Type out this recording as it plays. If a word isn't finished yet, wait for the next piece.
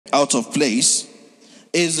out of place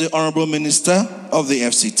is the Honorable Minister of the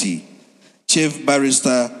FCT, Chief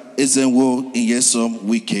Barrister Ezenwo Nyesom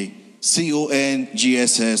Wike, CONGSSRS.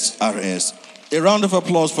 A round of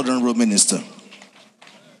applause for the Honorable Minister.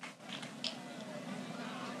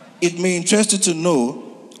 It may interest you to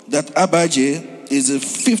know that Abaji is the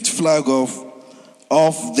fifth flag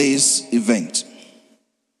of this event.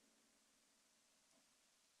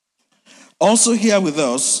 Also here with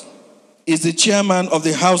us is the chairman of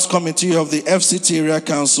the House Committee of the FCT Area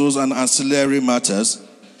Councils and Ancillary Matters,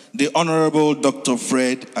 the Honorable Dr.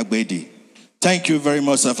 Fred Agbedi. Thank you very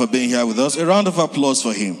much, sir, for being here with us. A round of applause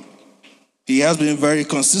for him. He has been very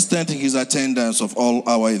consistent in his attendance of all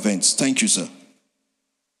our events. Thank you, sir.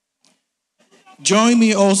 Join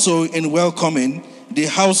me also in welcoming the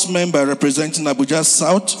House member representing Abuja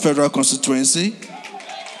South Federal Constituency,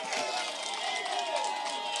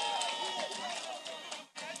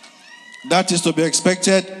 that is to be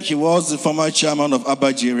expected. He was the former chairman of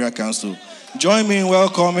Abaji Area Council. Join me in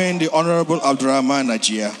welcoming the Honorable Abdurrahman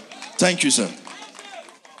Najia. Thank you, sir.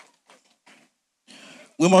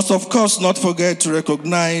 We must, of course, not forget to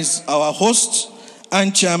recognize our host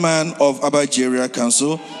and chairman of Abaji Area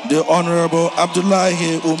Council, the Honorable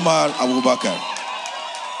Abdullahi Umar Abubakar.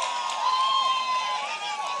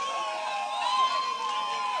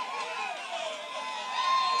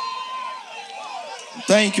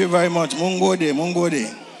 Thank you very much. Mungode,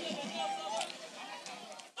 Mungode.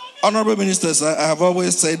 Honorable Ministers, I have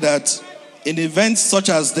always said that in events such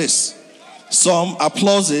as this, some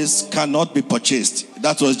applauses cannot be purchased.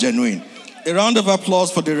 That was genuine. A round of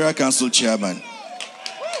applause for the Area Council chairman.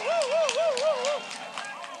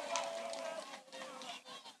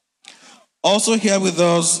 Also here with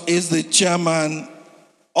us is the chairman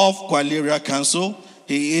of Kwali Area Council.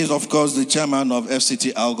 He is, of course, the chairman of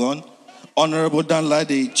FCT Algon, Honorable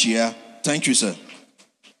Danladi Chia. Thank you, sir.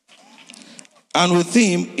 And with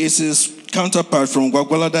him is his counterpart from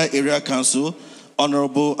Gwagwalada Area Council,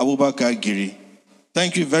 Honorable Abubakar Giri.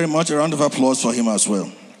 Thank you very much. A round of applause for him as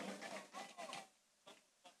well.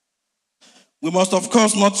 We must, of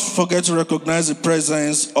course, not forget to recognize the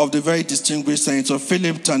presence of the very distinguished Senator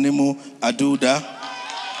Philip Tanimu Aduda,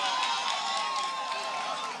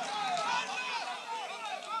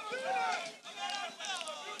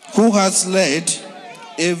 who has led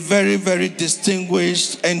a very, very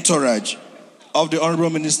distinguished entourage of the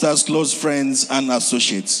Honorable Minister's close friends and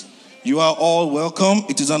associates. You are all welcome.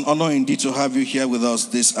 It is an honor indeed to have you here with us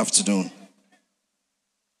this afternoon.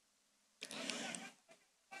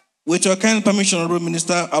 With your kind permission, Honorable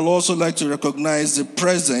Minister, I'll also like to recognize the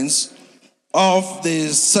presence of the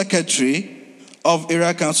Secretary of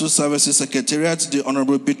Area Council Services Secretariat, the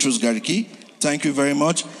Honorable Bitrus Gariki. Thank you very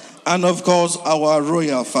much. And of course, our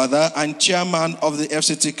Royal Father and Chairman of the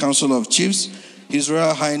FCT Council of Chiefs, His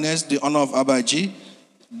Royal Highness, the Honor of Abaji,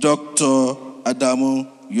 Dr. Adamu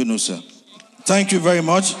Yunusa. Thank you very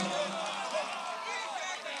much.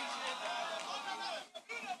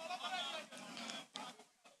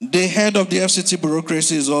 The head of the FCT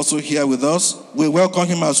bureaucracy is also here with us. We welcome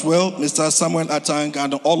him as well, Mr. Samuel Atang,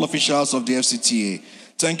 and all officials of the FCTA.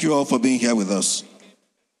 Thank you all for being here with us.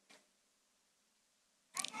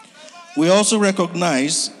 We also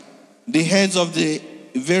recognize the heads of the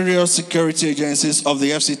various security agencies of the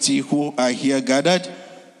FCT who are here gathered.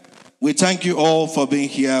 We thank you all for being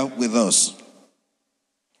here with us.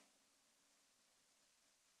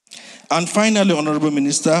 And finally, Honorable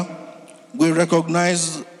Minister, we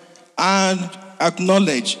recognize and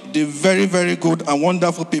acknowledge the very, very good and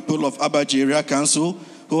wonderful people of Abaji Area Council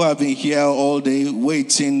who have been here all day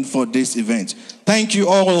waiting for this event. Thank you,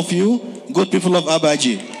 all of you, good people of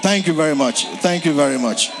Abaji. Thank you very much. Thank you very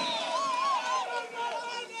much.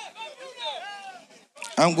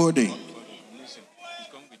 I'm good.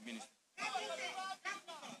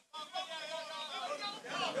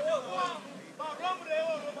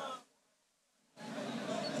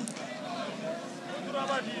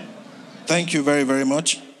 Thank you very, very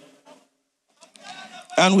much.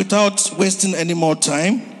 And without wasting any more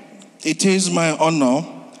time, it is my honor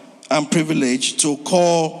and privilege to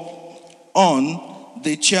call on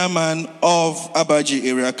the chairman of Abaji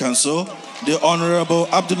Area Council, the Honorable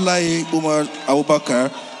Abdullahi Umar Abubakar,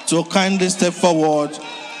 to kindly step forward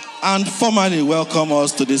and formally welcome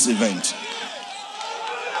us to this event.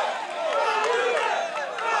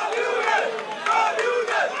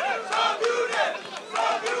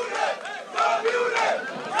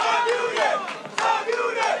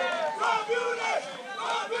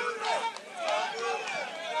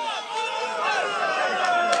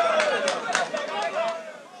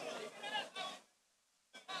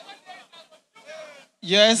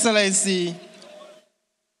 Your Excellency,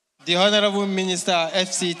 the Honorable Minister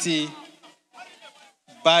FCT,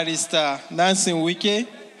 Barrister Nancy Wike,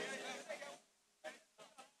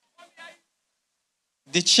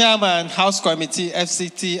 the Chairman, House Committee,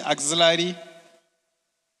 FCT Auxiliary,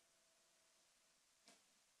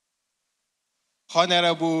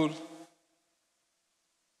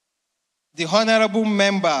 the Honorable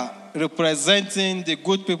Member representing the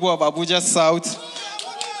good people of Abuja South,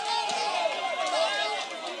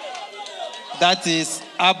 that is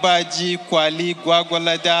Abaji, Kwali,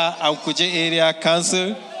 Gwagwalada, and Kuje Area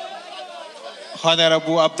Council,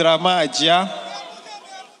 Honorable Abdurrahman Ajia,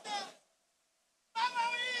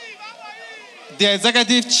 the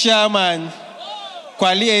Executive Chairman,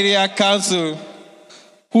 Kwali Area Council,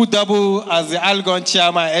 who double as the Algon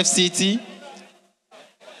Chairman, FCT,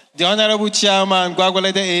 the Honorable Chairman,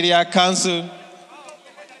 Gwagwalada Area Council,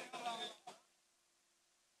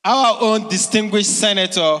 our own distinguished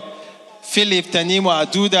Senator, Philip Tanimo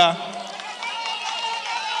Aduda,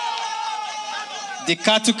 the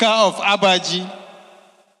Katuka of Abaji,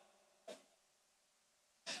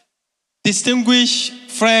 distinguished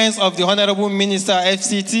friends of the Honorable Minister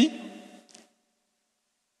FCT,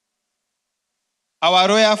 our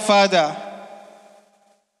Royal Father,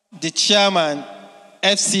 the Chairman,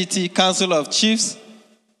 FCT Council of Chiefs,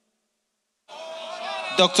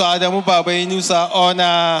 Dr. Adamu Babainusa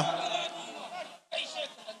Honor,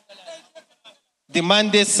 the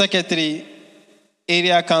Mandate Secretary,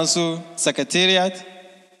 Area Council Secretariat,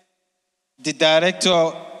 the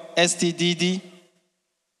Director, STDD,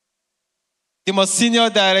 the most senior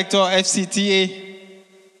Director, FCTA,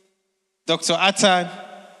 Dr. Atan,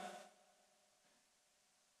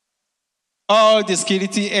 all the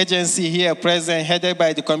security agency here present, headed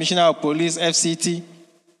by the Commissioner of Police, FCT,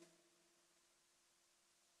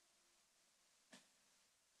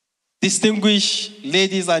 distinguished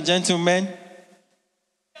ladies and gentlemen,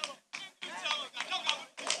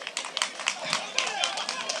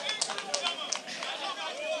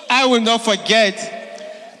 I will not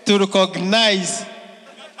forget to recognize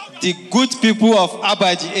the good people of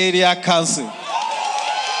Abaji Area Council.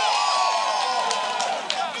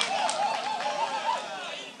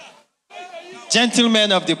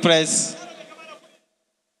 Gentlemen of the press,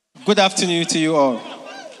 good afternoon to you all.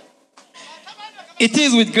 It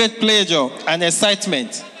is with great pleasure and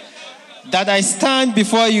excitement that I stand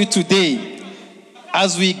before you today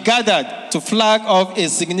as we gathered to flag off a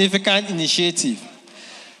significant initiative,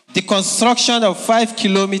 the construction of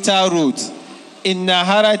 5-kilometer road in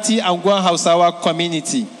Naharati and Gwan Hausawa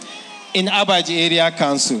community in Abaji Area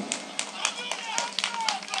Council.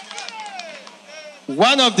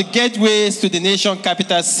 One of the gateways to the nation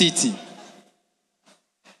capital city.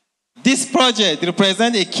 This project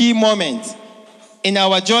represents a key moment in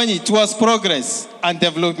our journey towards progress and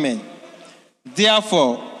development.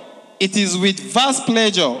 Therefore, it is with vast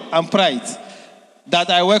pleasure and pride that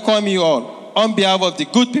I welcome you all on behalf of the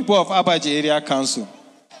good people of Abaji Area Council.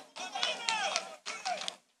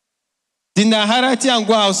 The Naharati and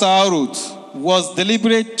Gwan Hausawa route was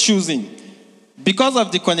deliberate choosing because of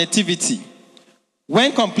the connectivity.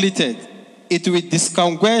 When completed, it will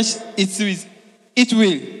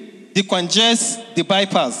decongest the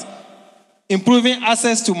bypass, improving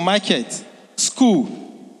access to market,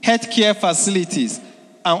 school, healthcare facilities,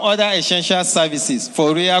 and other essential services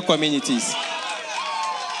for rural communities.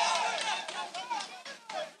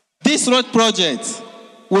 This road project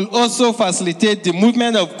will also facilitate the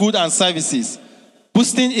movement of goods and services,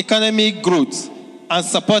 boosting economic growth and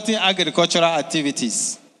supporting agricultural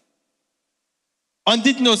activities. On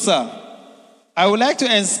this note, sir, I would like to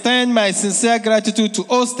extend my sincere gratitude to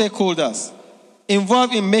all stakeholders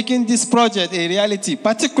involved in making this project a reality,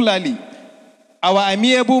 particularly our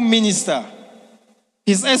amiable minister,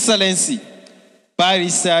 His Excellency,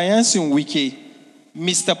 Barrister Nancy Wike,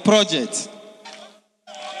 Mr. Project,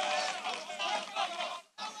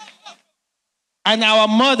 and our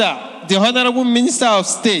mother, the Honorable Minister of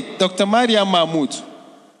State, Dr. Maria Mahmoud,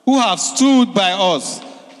 who have stood by us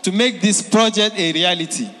to make this project a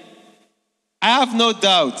reality. I have no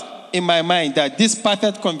doubt in my mind that this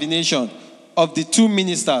perfect combination of the two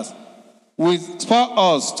ministers will spur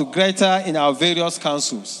us to greater in our various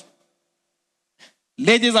councils.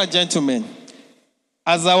 Ladies and gentlemen,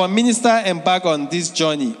 as our minister embarks on this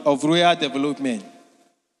journey of rural development,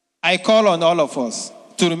 I call on all of us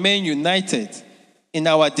to remain united in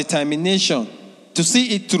our determination to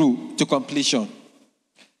see it through to completion.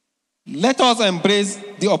 Let us embrace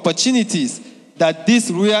the opportunities that this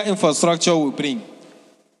rural infrastructure will bring,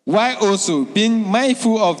 while also being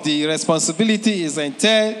mindful of the responsibility is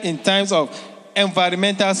entailed in terms of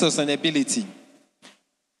environmental sustainability.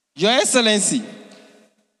 Your Excellency,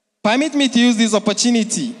 Permit me to use this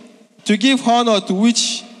opportunity to give honor to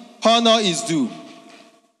which honor is due.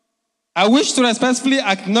 I wish to respectfully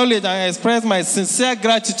acknowledge and express my sincere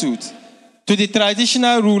gratitude to the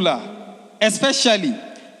traditional ruler, especially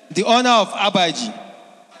the owner of Abaji,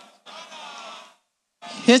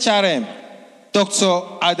 HRM,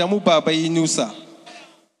 Dr. Adamu Babayi Nusa,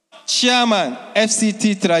 Chairman,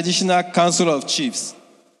 FCT Traditional Council of Chiefs,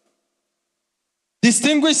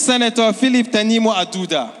 Distinguished Senator Philip Tenimo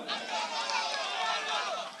Aduda,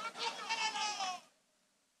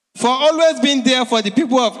 for always being there for the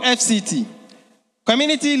people of FCT,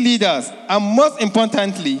 community leaders, and most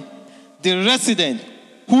importantly, the residents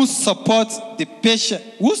who support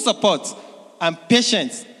and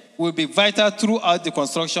patience will be vital throughout the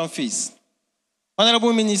construction phase.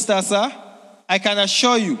 Honorable Minister, sir, I can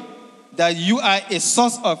assure you that you are a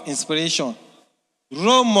source of inspiration,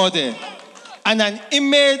 role model, and an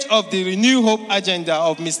image of the Renew Hope agenda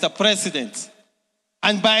of Mr. President,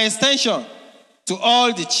 and by extension, to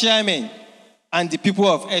all the chairmen and the people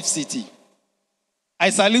of FCT. I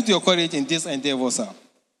salute your courage in this endeavor, sir.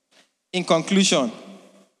 In conclusion,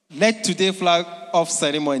 let today's flag-off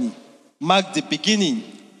ceremony mark the beginning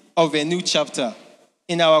of a new chapter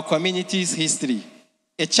in our community's history,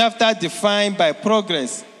 a chapter defined by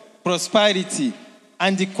progress, prosperity,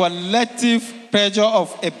 and the collective pressure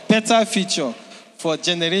of a better future for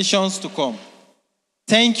generations to come.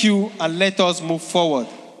 Thank you, and let us move forward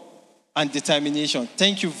and determination.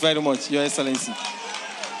 Thank you very much, Your Excellency.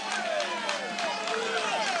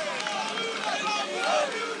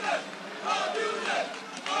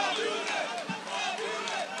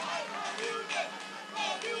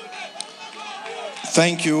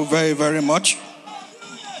 Thank you very, very much.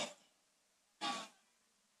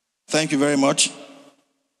 Thank you very much.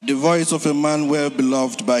 The voice of a man well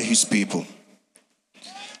beloved by his people.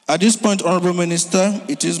 At this point, Honorable Minister,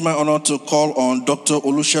 it is my honor to call on Dr.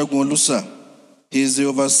 Olusegun Olusa. He is the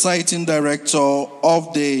Oversighting Director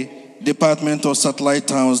of the Department of Satellite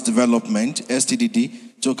Towns Development,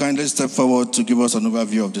 STDD, to kindly step forward to give us an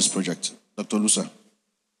overview of this project. Dr. Olusa.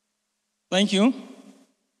 Thank you.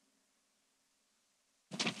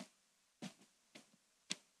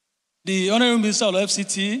 The Honorable Minister of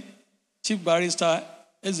FCT, Chief Barrister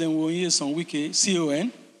Ezenwoye Sonwike,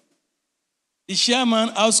 CON, the Chairman,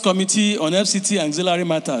 House Committee on FCT Auxiliary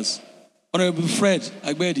Matters, Honorable Fred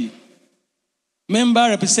Agbedi, Member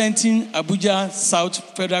representing Abuja South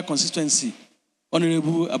Federal Constituency,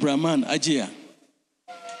 Honorable Abraman Ajia,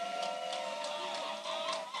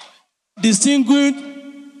 Distinguished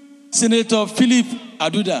Senator Philip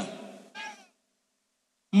Aduda,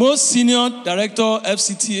 Most Senior Director,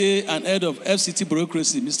 FCTA and Head of FCT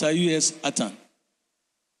Bureaucracy, Mr. U.S. Atan,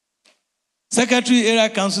 Secretary, Area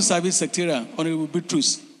Council Service Secretariat, Honorable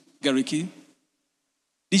Bitrus Gariki,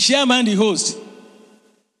 the Chairman, the host,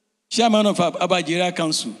 Chairman of Abaji Area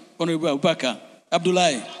Council, Honorable Abubakar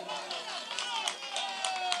Abdullahi,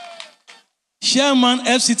 Chairman,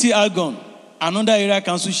 FCT Algon, and other Area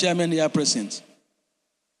Council Chairman here present.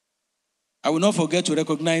 I will not forget to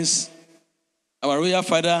recognize our Royal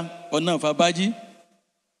Father, Honor of Abaji,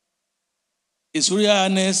 His Royal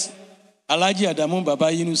Highness Alhaji Adamu Baba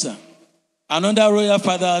Yunusa, and other Royal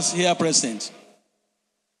Fathers here present.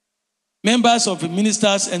 Members of the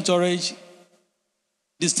Minister's Entourage,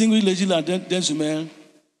 distinguished ladies and gentlemen,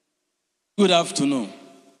 good afternoon.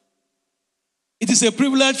 It is a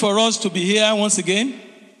privilege for us to be here once again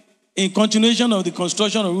in continuation of the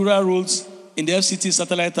construction of rural roads in the FCT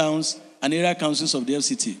satellite towns and area councils of the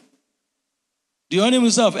FCT. The Honorable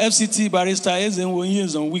Minister of FCT, Barrister Ezenwoye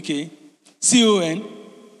Sonwike, CON,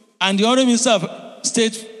 and the Honorable Minister of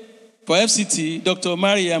State for FCT, Dr.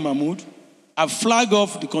 Mariam Mahmood, have flagged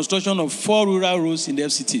off the construction of 4 rural roads in the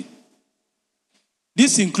FCT.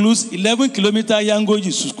 This includes 11-kilometer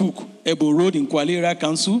Yangoji Sukuk Ebo Road in Kwale Area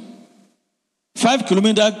Council,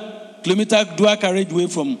 5-kilometer dual carriageway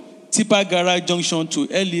from Tipa Garage Junction to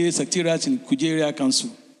LEA Secretariat in Kuje Area Council,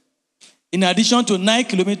 in addition to 9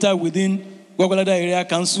 kilometers within Gwagwalada Area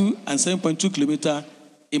Council and 7.2 kilometers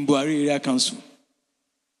in Buhari Area Council.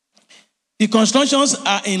 The constructions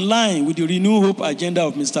are in line with the Renew Hope agenda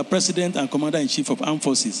of Mr. President and Commander-in-Chief of Armed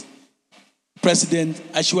Forces, President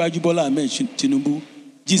Asiwaju Bola Ahmed Tinubu,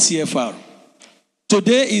 GCFR.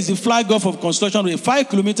 Today is the flag off of construction of a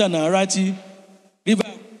 5-kilometer Narati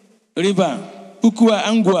River, Kukua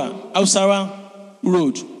Angwa, Ausara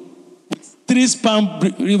Road, with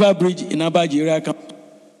 3-span river bridge in Abaji Area Council.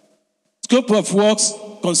 Scope of works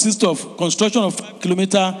consists of construction of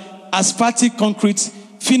 5-kilometer asphalt concrete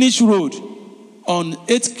finished road on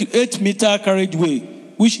 8-meter carriageway,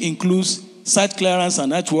 which includes site clearance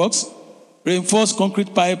and earthworks, reinforced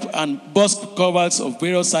concrete pipe and box covers of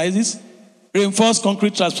various sizes, reinforced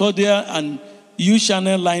concrete transporter and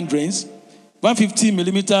U-channel line drains, 150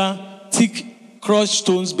 millimeter thick crushed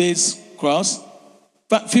stones base cross,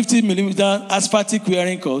 50 millimeter asphaltic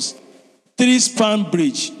wearing course, 3-span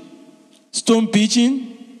bridge, stone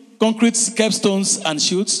pitching, concrete capstones and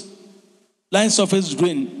chutes, line surface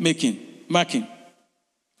drain marking.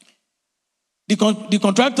 The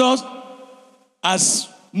contractor has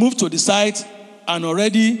moved to the site and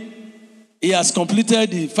already he has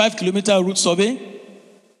completed the 5-kilometer route survey,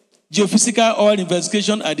 geophysical oil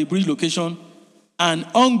investigation at the bridge location, and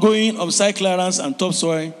ongoing on-site clearance and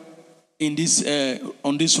topsoil in this,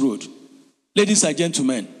 on this road. Ladies and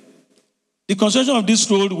gentlemen, the construction of this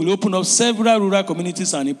road will open up several rural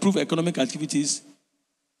communities and improve economic activities,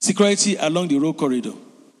 security along the road corridor.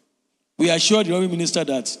 We assure the Honourable Minister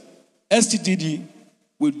that STDD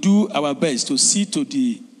will do our best to see to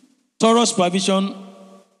the thorough supervision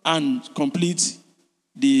and complete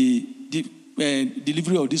the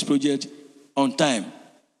delivery of this project on time.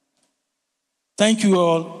 Thank you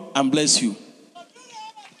all and bless you.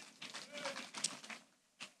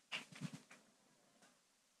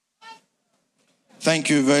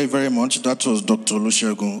 Thank you very, very much. That was Dr.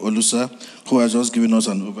 Olusegun Olusa, who has just given us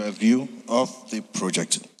an overview of the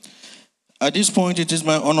project. At this point, it is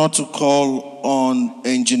my honor to call on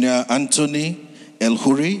Engineer Anthony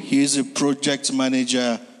Elhuri. He is a project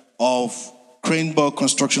manager of Craneborough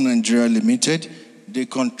Construction Nigeria Limited, the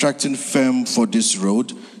contracting firm for this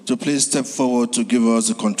road, to please step forward to give us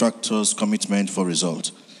the contractor's commitment for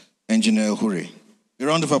result. Engineer Elhuri. A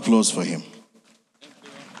round of applause for him.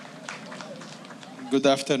 Good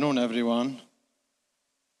afternoon, everyone.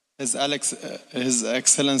 His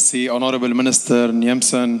Excellency, Honorable Minister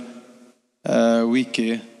Nyemsen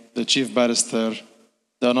Wike, the Chief Barrister,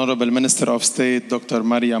 the Honorable Minister of State, Dr.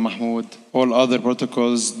 Maria Mahmoud, all other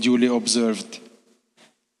protocols duly observed.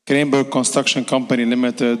 Craneborough Construction Company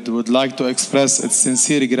Limited would like to express its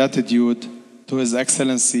sincere gratitude to His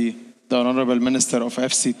Excellency, the Honorable Minister of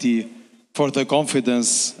FCT, for the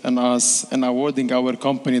confidence in us in awarding our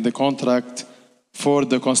company the contract for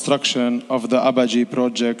the construction of the Abaji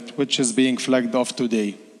project, which is being flagged off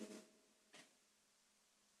today.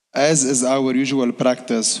 As is our usual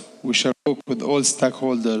practice, we shall work with all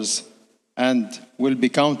stakeholders and will be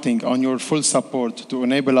counting on your full support to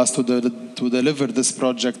enable us to deliver this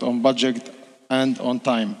project on budget and on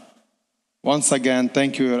time. Once again,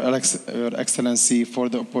 thank you, Your Excellency, for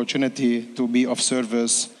the opportunity to be of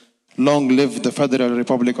service. Long live the Federal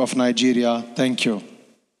Republic of Nigeria. Thank you.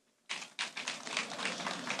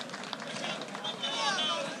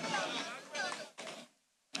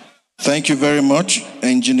 Thank you very much,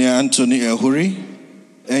 Engineer Anthony Elhuri.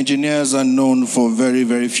 Engineers are known for very,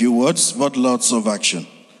 very few words, but lots of action.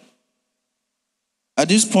 At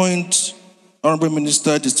this point, Honorable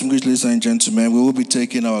Minister, distinguished ladies and gentlemen, we will be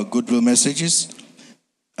taking our goodwill messages.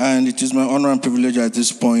 And it is my honor and privilege at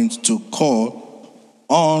this point to call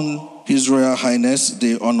on His Royal Highness,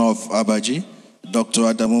 the Honor of Abaji, Dr.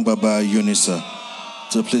 Adamu Baba Yunisa,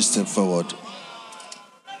 to please step forward.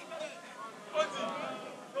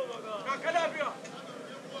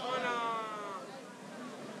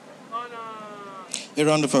 A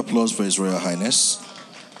round of applause for His Royal Highness.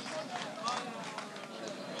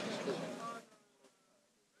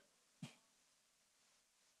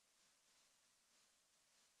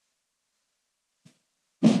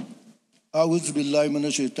 A'udhu billahi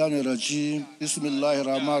minash shaitani rajim. Bismillahir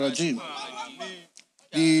rahmanir rahim.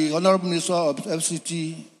 The Honorable Minister of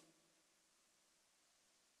FCT,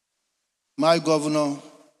 my governor,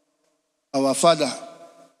 our father,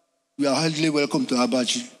 we are heartily welcome to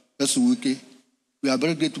Abaji. That's Wike. We are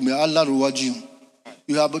very grateful. May Allah reward you.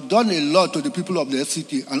 You have done a lot to the people of the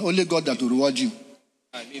FCT, and only God that will reward you.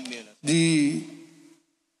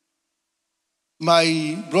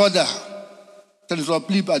 My brother, Senator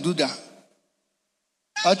Plip Aduda,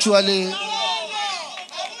 actually,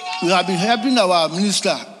 we have been helping our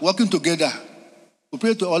minister, working together. We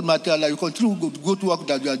pray to Almighty Allah, you continue to go to work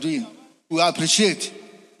that you are doing. We appreciate,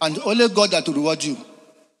 and only God that will reward you.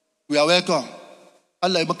 We are welcome.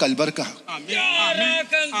 Allah Ibakalbarka.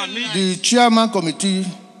 The chairman committee,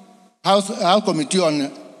 House Committee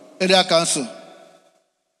on Area Council,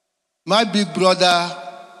 my big brother,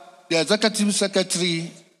 the executive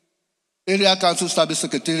secretary, Area Council Service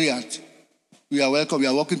Secretariat, we are welcome. We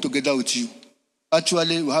are working together with you.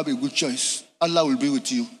 Actually, we have a good choice. Allah will be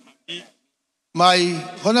with you. My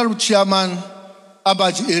honorable chairman,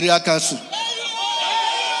 Abaji Area Council.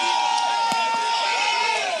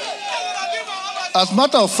 As a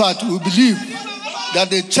matter of fact, we believe that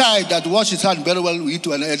the child that washes his hand very well will eat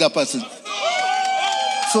to another person.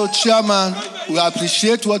 So, Chairman, we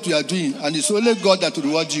appreciate what you are doing, and it's only God that will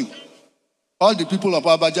reward you. All the people of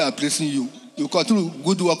Abaji are praising you. You continue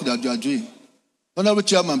good work that you are doing. Honorable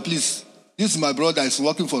Chairman, please, this is my brother, is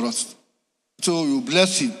working for us. So you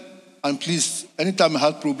bless him, and please, anytime you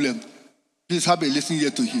have problem, please have a listening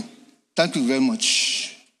ear to him. Thank you very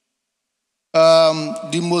much.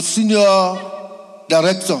 The most senior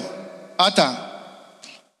director, Atta,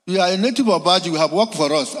 we are a native of Abaji, you have worked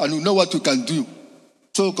for us, and you know what you can do.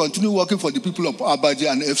 So continue working for the people of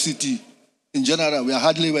Abaji and FCT. In general, we are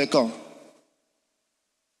hardly welcome.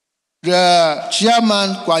 The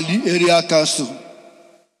chairman, Kwali Area Council,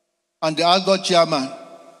 and the Algo chairman,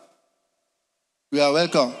 we are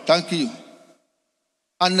welcome. Thank you.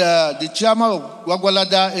 And the chairman of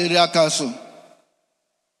Wagwalada Area Council,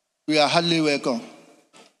 we are hardly welcome.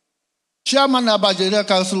 Chairman of Abaji Area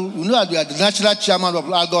Council, you know that we are the national chairman of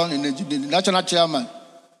Algon, and the national chairman.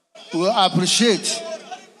 We appreciate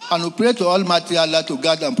and we pray to Almighty Allah to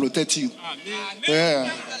guard and protect you.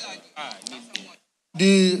 Yeah.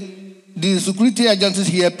 The security agencies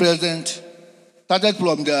here present started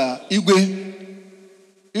from the Igwe.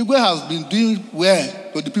 Igwe has been doing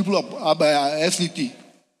well to the people of FCT.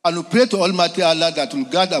 And we pray to Almighty Allah that will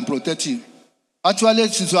guard and protect you. Actually,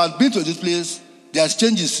 since you have been to this place, there's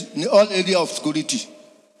changes in all areas of security.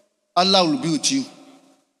 Allah will be with you.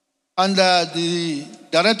 And the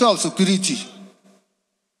director of security,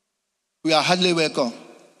 we are hardly welcome.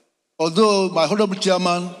 Although my honorable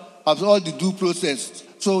chairman has all the due process.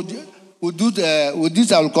 So with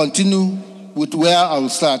this, I will continue with where I will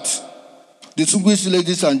start. Distinguished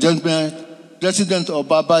ladies and gentlemen, residents of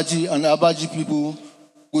Abaji and Abaji people,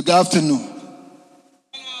 good afternoon.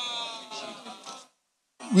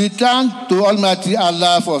 We thank to Almighty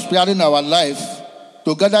Allah for sparing our life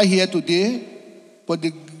to gather here today for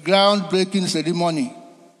the groundbreaking ceremony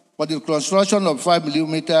for the construction of 5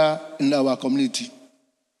 millimeter in our community.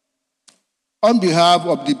 On behalf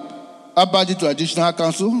of the Abaji Traditional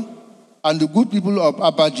Council and the good people of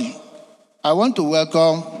Abaji, I want to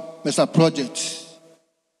welcome Mr. Project,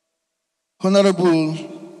 Honorable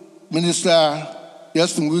Minister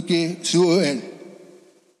Yasmin Wike, CON,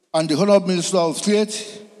 and the Honorable Minister of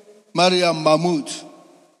State, Mariam Mahmoud.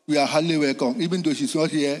 We are highly welcome. Even though she's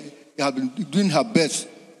not here, they have been doing her best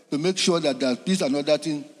to make sure that there's peace and other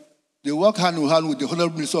things. They work hand in hand with the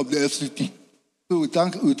Honorable Minister of the FCT. So we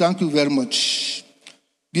thank you very much.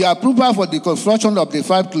 The approval for the construction of the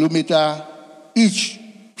 5 kilometer each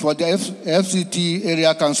for the FCT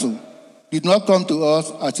Area Council did not come to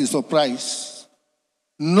us as a surprise.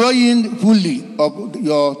 Knowing fully of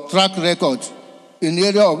your track record in the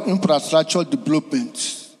area of infrastructure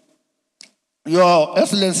development, Your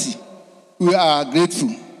Excellency, we are grateful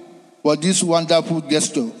for this wonderful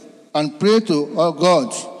gesture and pray to our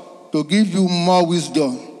God to give you more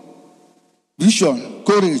wisdom, vision,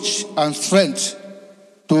 courage, and strength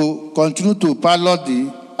to continue to pilot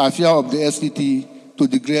the affair of the FCT to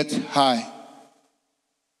the great high.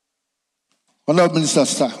 Honorable Minister,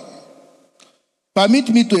 sir, permit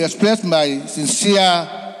me to express my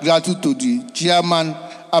sincere gratitude to the Chairman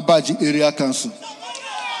Abaji Area Council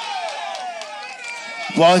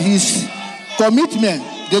for his commitment,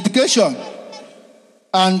 dedication,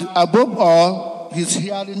 and above all, his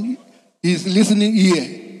listening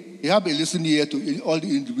ear. You have a listening ear to all the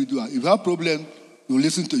individuals. If you have a problem, he will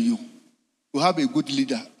listen to you. You have a good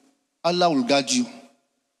leader. Allah will guide you.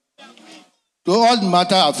 To all the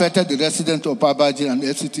matter affected the residents of Abaji and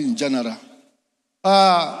FCT in general.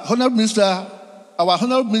 Honorable Minister, our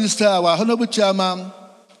Honorable Chairman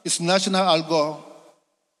is National Algo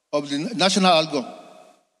of the National Algo.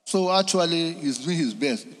 So actually, he's doing his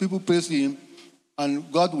best. People praise him,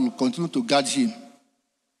 and God will continue to guide him.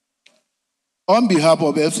 On behalf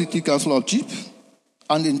of FCT Council of Chiefs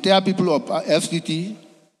and the entire people of FCT,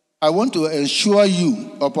 I want to assure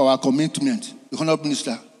you of our commitment, the Honorable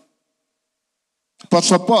Minister, for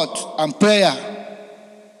support and prayer.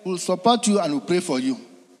 We will support you and will pray for you.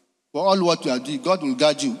 For all what you are doing, God will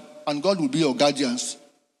guide you, and God will be your guardians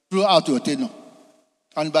throughout your tenure.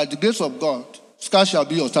 And by the grace of God, sky shall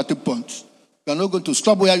be your starting point. You are not going to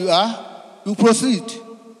stop where you are. You proceed.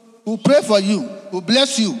 We'll pray for you. We'll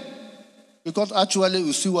bless you. Because actually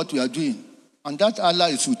we see what we are doing. And that Allah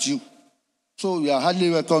is with you. So you are highly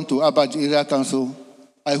welcome to Abaji Area Council.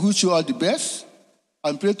 I wish you all the best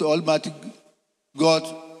and pray to Almighty God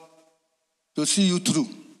to see you through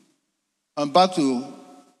and back to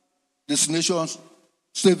destinations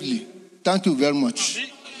safely. Thank you very much.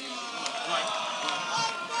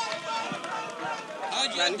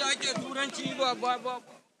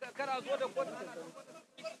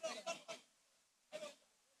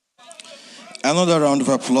 Another round of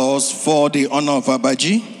applause for the honor of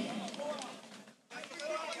Abaji.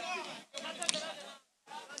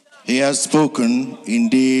 He has spoken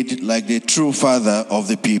indeed like the true father of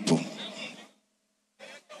the people.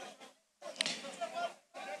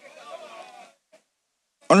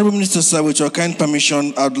 Honorable Minister, sir, with your kind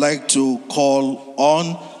permission, I'd like to call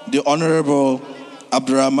on the Honorable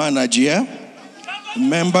Abdurrahman Ajia,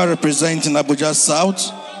 member representing Abuja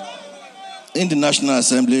South in the National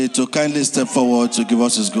Assembly, to kindly step forward to give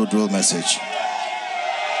us his goodwill message.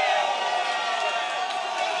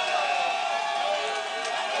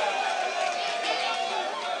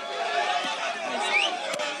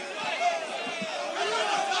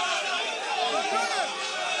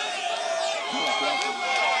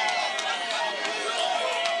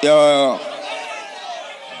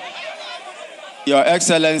 Your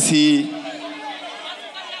Excellency,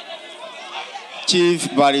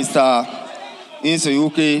 Chief Barrister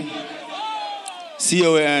Insoyuke,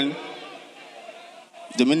 CON,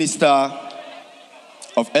 the Minister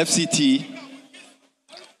of FCT,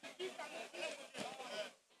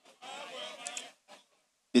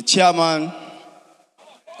 the Chairman,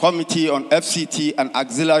 Committee on FCT and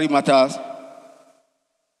Auxiliary Matters,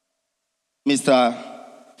 Mr.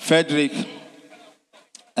 Frederick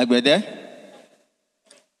Agbede,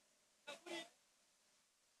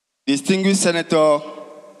 distinguished Senator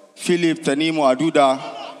Philip Tanimo Aduda,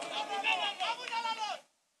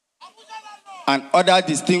 and other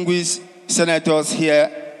distinguished senators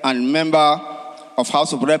here and member of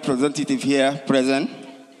House of Representatives here present,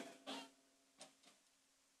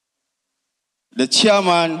 the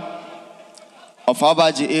chairman of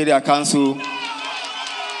Abaji Area Council,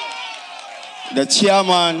 the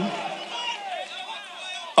chairman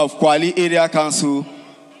of Kwali Area Council,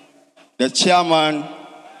 the chairman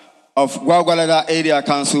of Gwagwalada Area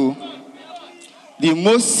Council, the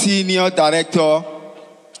most senior director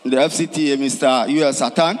in the FCT, Mr. U.S.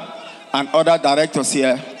 Satan, and other directors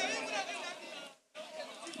here,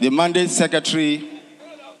 the mandate secretary,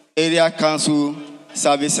 Area Council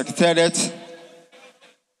Service Secretariat,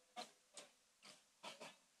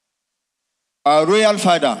 our royal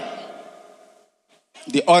father,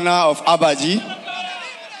 the honor of Abaji,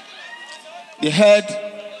 the head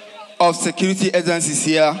of security agencies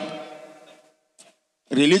here,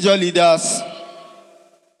 religious leaders,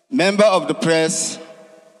 member of the press,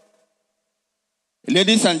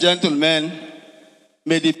 ladies and gentlemen,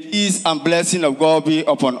 may the peace and blessing of God be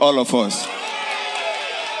upon all of us.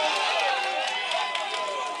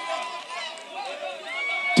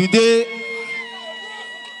 Today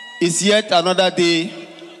is yet another day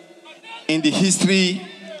in the history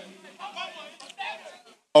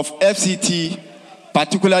of FCT,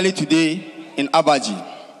 particularly today in Abaji.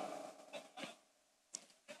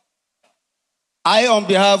 I, on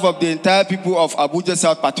behalf of the entire people of Abuja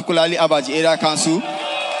South, particularly Abaji Area Council,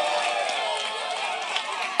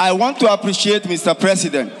 I want to appreciate Mr.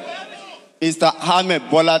 President, Mr. Ahmed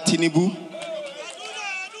Bola Tinubu,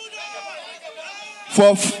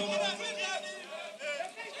 for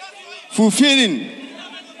fulfilling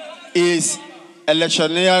his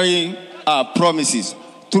electioneering promises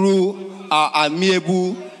through our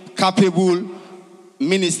amiable, capable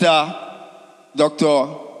minister,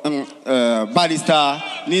 Dr. Barrister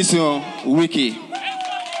Niso Wiki.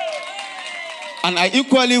 And I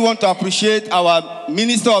equally want to appreciate our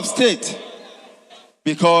Minister of State,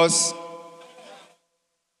 because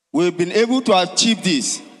we've been able to achieve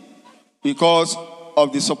this because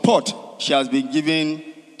of the support she has been giving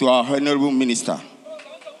to our Honorable Minister.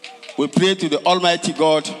 We pray to the Almighty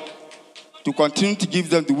God to continue to give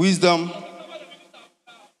them the wisdom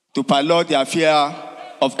to pilot the affair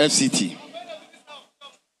of FCT.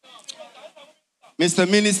 Mr.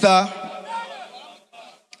 Minister,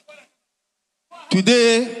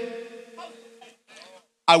 today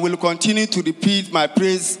I will continue to repeat my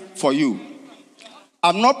praise for you.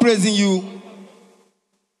 I'm not praising you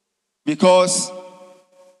because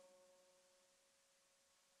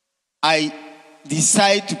I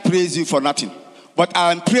decide to praise you for nothing. But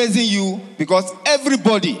I'm praising you because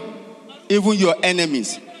everybody, even your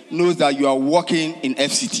enemies, knows that you are working in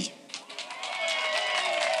FCT.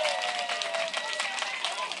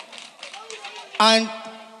 And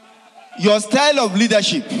your style of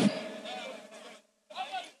leadership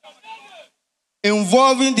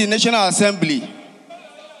involving the National Assembly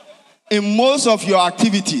in most of your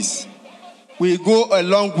activities will go a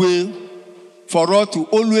long way for us to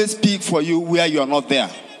always speak for you where you are not there.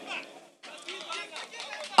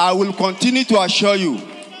 I will continue to assure you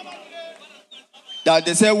that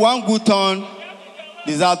they say one good turn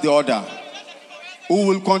deserves the other. We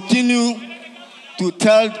will continue to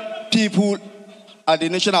tell people at the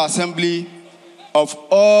National Assembly of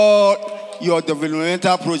all your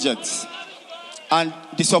developmental projects. And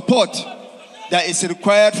the support that is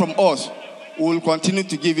required from us, we will continue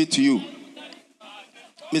to give it to you.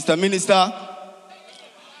 Mr. Minister,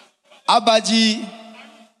 Abaji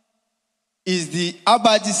city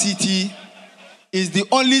is the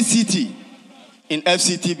only city in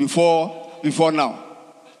FCT before now.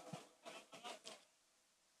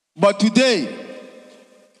 But today,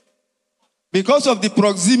 because of the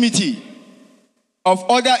proximity of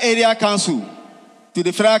other area council to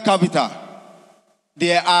the federal capital,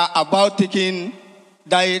 they are about taking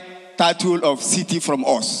that title of city from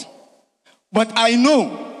us. But I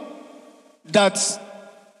know that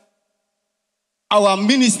our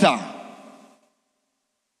minister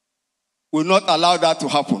will not allow that to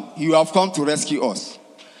happen. You have come to rescue us.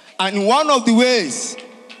 And one of the ways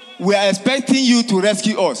we are expecting you to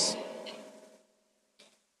rescue us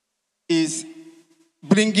is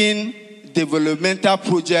bringing developmental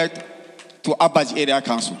project to Abaji Area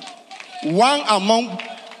Council. One among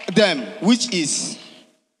them, which is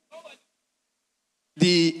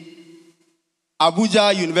the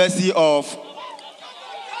Abuja University of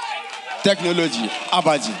Technology,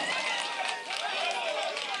 Abaji.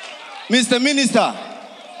 Mr. Minister,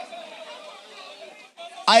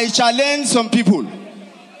 I challenge some people.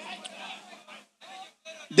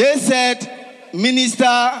 They said,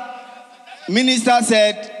 Minister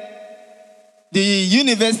said, the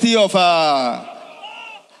University of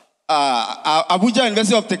Abuja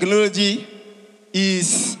University of Technology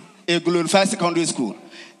is a glorified secondary school.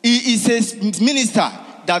 He is a minister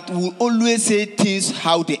that will always say things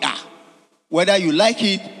how they are, whether you like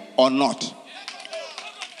it or not.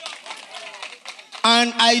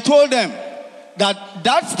 And I told them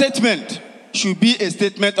that statement should be a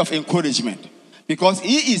statement of encouragement, because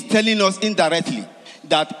he is telling us indirectly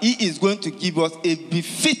that he is going to give us a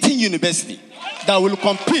befitting university that will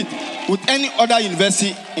compete with any other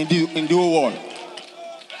university in the whole world.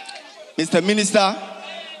 Mr. Minister,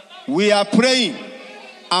 we are praying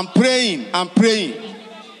and praying and praying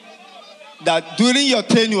that during your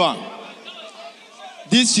tenure,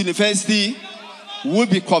 this university will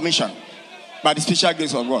be commissioned by the special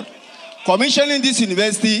grace of God. Commissioning this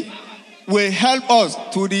university will help us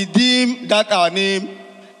to redeem that our name,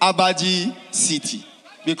 Abaji City,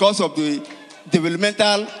 because of the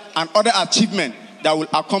developmental and other achievement that will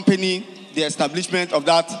accompany the establishment of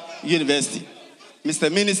that university.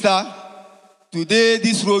 Mr. Minister, today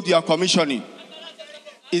this road you are commissioning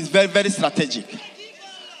is very, very strategic.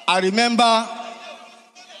 I remember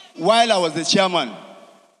while I was the chairman,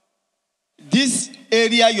 this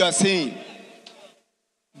area you are saying,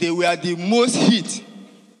 they were the most hit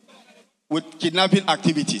with kidnapping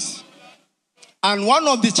activities. And one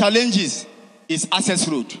of the challenges is access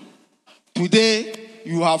road. Today,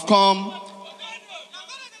 you have come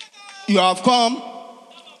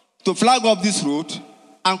to flag up this route,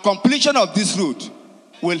 and completion of this route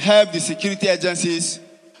will help the security agencies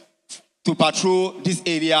to patrol this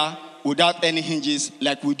area without any hinges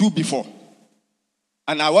like we do before.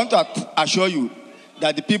 And I want to assure you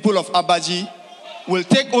that the people of Abaji will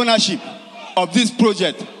take ownership of this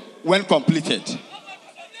project when completed.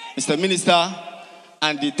 Mr. Minister,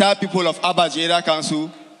 and the entire people of Abaji Area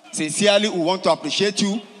Council, sincerely, we want to appreciate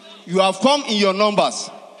you. You have come in your numbers,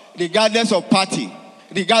 regardless of party,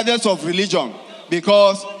 regardless of religion,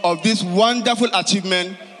 because of this wonderful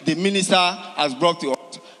achievement the minister has brought to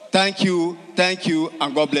us. Thank you,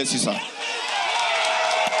 and God bless you, sir.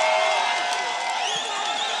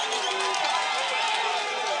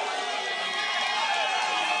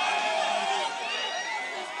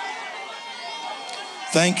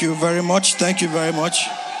 Thank you very much. Thank you very much.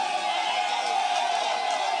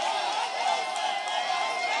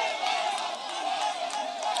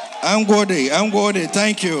 Angode,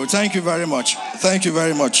 thank you. Thank you very much. Thank you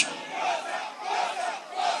very much.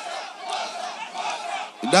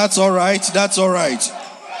 That's all right. That's all right.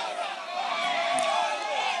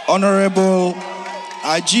 Honorable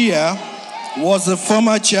Ajia was the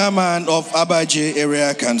former chairman of Abaji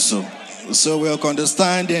Area Council, so we'll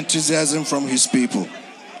understand the enthusiasm from his people.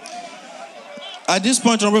 At this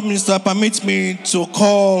point, Honorable Minister, permit me to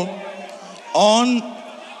call on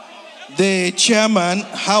the Chairman,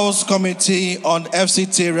 House Committee on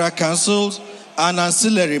FCT Area Councils and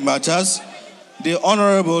Ancillary Matters, the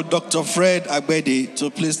Honorable Dr. Fred Agbedi, to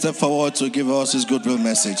please step forward to give us his goodwill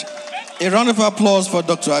message. A round of applause for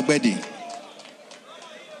Dr. Agbedi.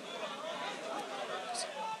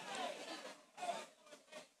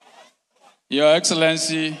 Your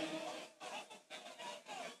Excellency,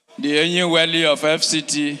 the Enyi Wali of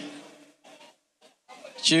FCT,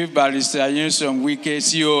 Chief Barrister Yunson Wike,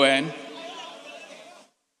 CON,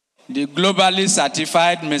 the globally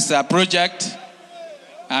certified Mr. Project,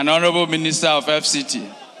 and Honorable Minister of FCT,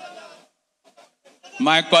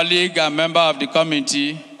 my colleague and member of the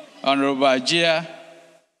committee, Honorable Ajia,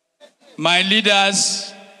 my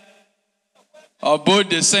leaders of both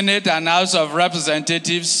the Senate and House of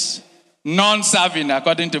Representatives, non-serving,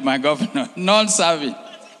 according to my governor, non-serving.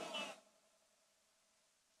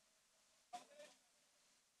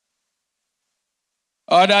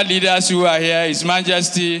 Other leaders who are here, His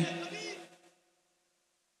Majesty,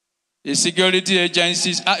 the security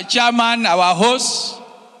agencies, chairman, our host,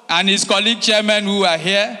 and his colleague chairman who are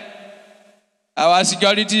here, our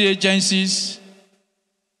security agencies,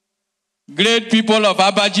 great people of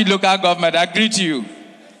Abaji local government, I greet you.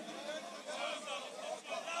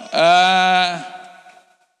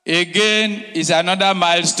 Again, is another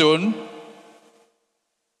milestone,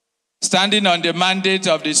 standing on the mandate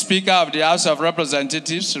of the Speaker of the House of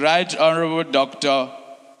Representatives, Right Honorable Dr.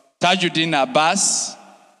 Tajuddin Abbas,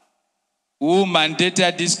 who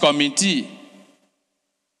mandated this committee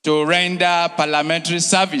to render parliamentary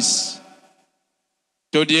service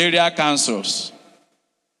to the area councils.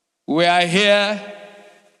 We are here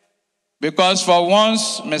because for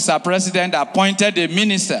once, Mr. President appointed a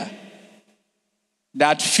minister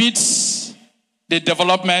that fits the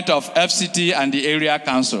development of FCT and the area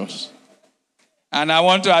councils. And I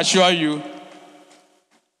want to assure you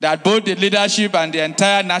that both the leadership and the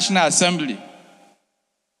entire National Assembly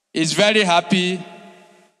is very happy,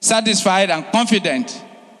 satisfied, and confident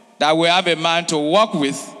that we have a man to work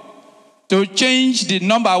with to change the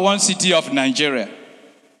number one city of Nigeria.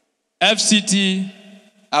 FCT,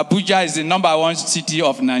 Abuja is the number one city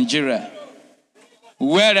of Nigeria.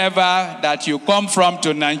 Wherever that you come from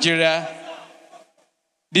to Nigeria,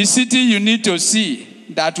 the city you need to see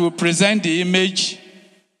that will present the image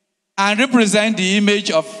and represent the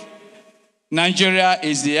image of Nigeria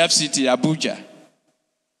is the FCT, Abuja.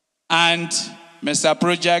 And Mr.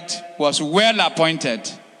 Project was well appointed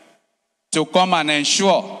to come and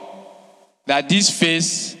ensure that this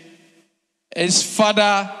face is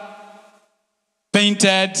further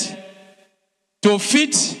painted to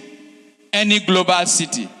fit any global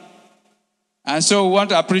city. And so we want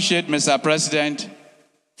to appreciate Mr. President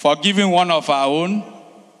for giving one of our own,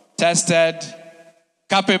 tested,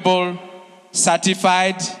 capable,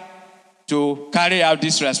 certified to carry out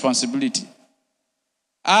this responsibility.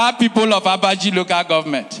 Our people of Abaji local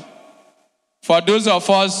government, for those of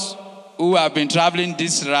us who have been traveling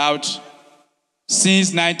this route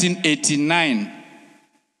since 1989,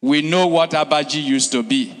 we know what Abaji used to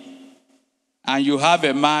be. And you have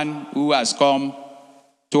a man who has come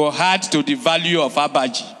to add to the value of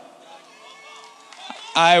Abaji.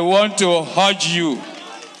 I want to urge you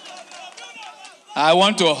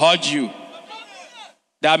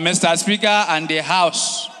that Mr. Speaker and the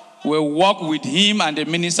House will work with him and the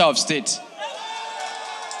Minister of State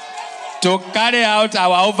to carry out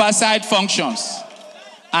our oversight functions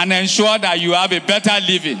and ensure that you have a better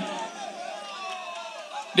living.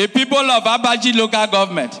 The people of Abaji local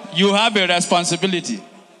government, you have a responsibility.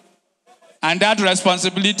 And that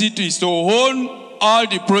responsibility is to own all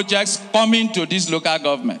the projects coming to this local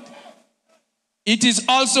government. It is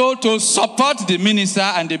also to support the minister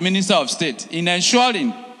and the Minister of State in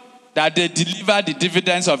ensuring that they deliver the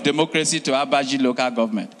dividends of democracy to Abaji local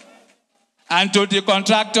government. And to the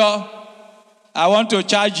contractor, I want to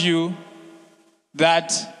charge you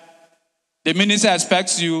that the minister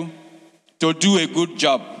expects you to do a good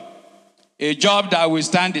job. A job that will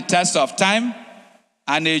stand the test of time,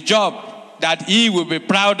 and a job that he will be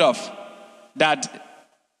proud of, that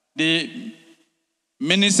the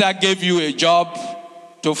minister gave you a job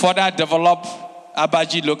to further develop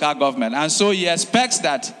Abaji local government. And so he expects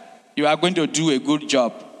that you are going to do a good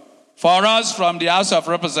job. For us from the House of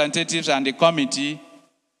Representatives and the committee,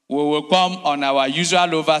 we will come on our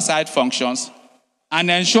usual oversight functions and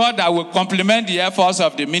ensure that we complement the efforts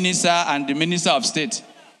of the minister and the Minister of State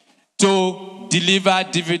to deliver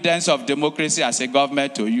dividends of democracy as a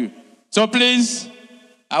government to you. So please,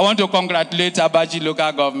 I want to congratulate Abaji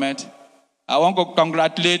local government. I want to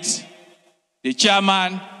congratulate the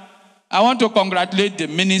chairman. I want to congratulate the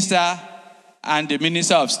minister and the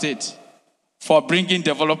Minister of State for bringing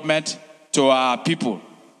development to our people.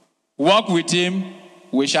 Work with him.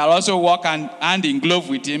 We shall also work hand in glove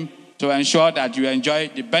with him to ensure that you enjoy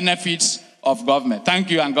the benefits of government.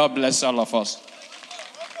 Thank you, and God bless all of us.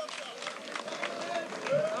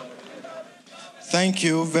 Thank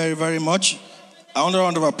you very, very much. A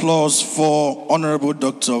round of applause for Honorable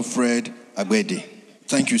Dr. Fred Agbede.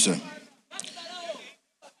 Thank you, sir.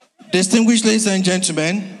 Distinguished ladies and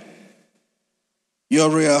gentlemen, Your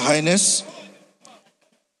Royal Highness,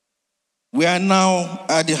 we are now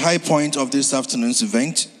at the high point of this afternoon's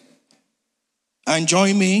event. And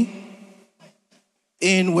join me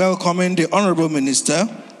in welcoming the Honorable Minister,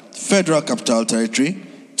 Federal Capital Territory,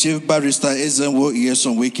 Chief Barrister Ezenwo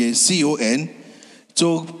Iyesonwike, CON,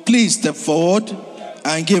 to please step forward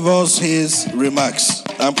and give us his remarks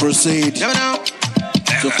and proceed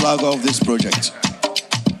to flag off this project.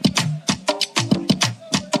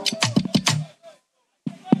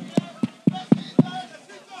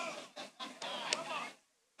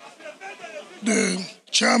 The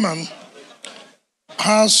chairman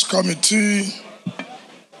has committee,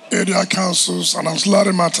 area councils, and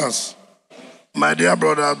ancillary matters. My dear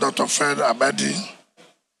brother, Dr. Fred Abadi,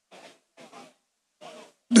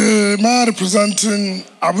 the man representing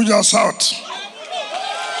Abuja South,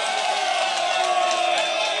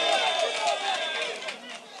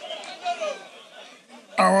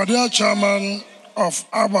 our dear chairman of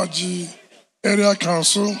Abaji Area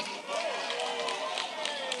Council,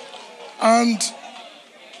 and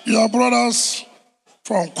your brothers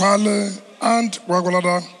from Kwale and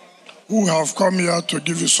Gwagwalada who have come here to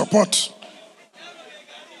give you support.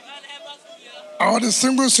 Our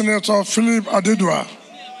distinguished Senator Philip Adedua,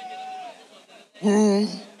 who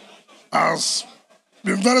has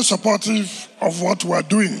been very supportive of what we are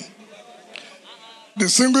doing.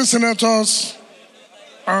 Distinguished senators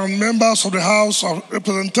and members of the House of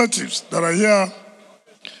Representatives that are here,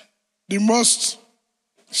 the most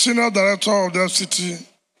senior director of the FCT,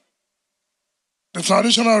 the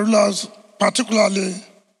traditional rulers, particularly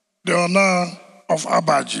the honor of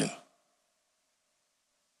Abaji.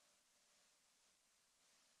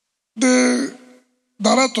 The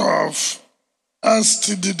director of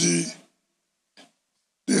STDD,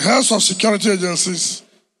 the heads of security agencies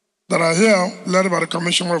that are here, led by the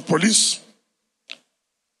Commissioner of Police,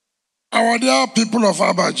 our dear people of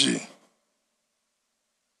Abaji,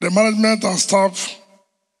 the management and staff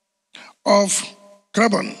of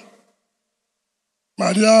Krebon,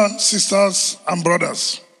 my dear sisters and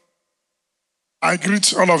brothers, I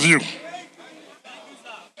greet all of you.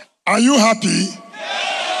 Are you happy?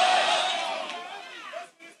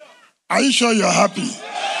 Are you sure you're happy?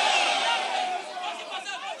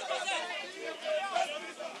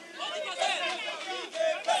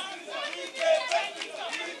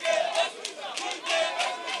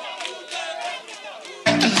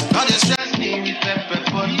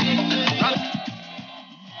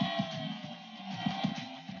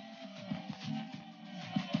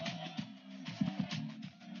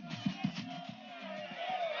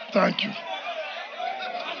 Thank you.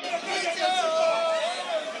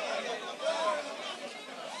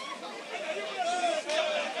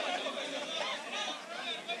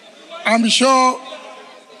 I'm sure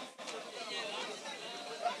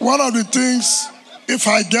one of the things, if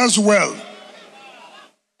I guess well,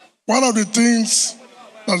 one of the things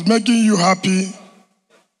that's making you happy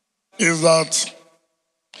is that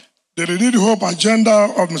the renewed hope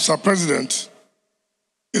agenda of Mr. President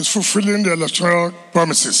is fulfilling the electoral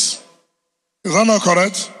promises. Is that not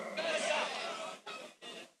correct?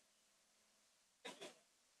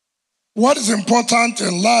 What is important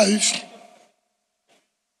in life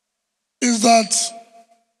is that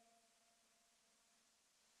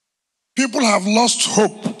people have lost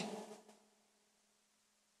hope.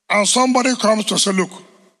 And somebody comes to say, look,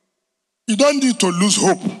 you don't need to lose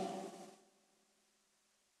hope.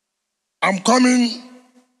 I'm coming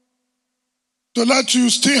to let you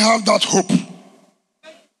still have that hope,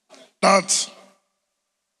 that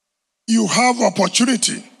you have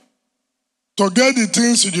opportunity to get the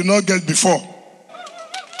things you did not get before.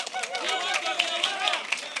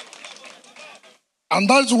 And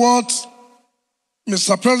that's what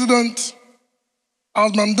Mr. President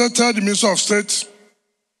has mandated the Minister of State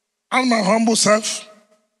and my humble self,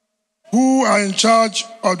 who are in charge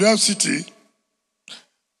of the FCT,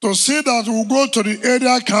 to see that we go to the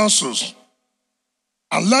area councils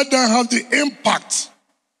and let them have the impact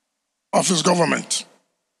of his government.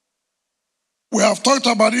 We have talked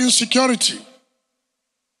about insecurity.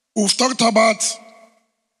 We've talked about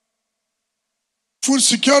food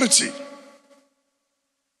security.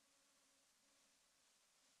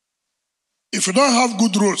 If you don't have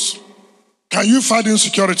good roads, can you fight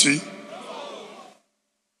insecurity?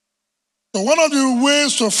 So one of the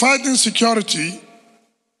ways to fight insecurity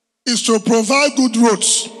is to provide good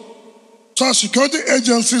roads so security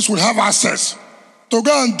agencies will have access to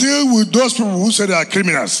go and deal with those people who say they are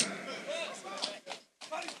criminals.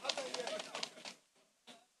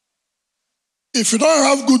 If you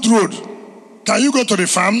don't have good road, can you go to the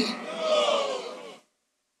farm?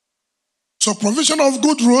 So provision of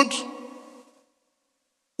good road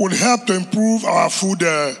will help to improve our food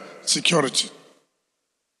security.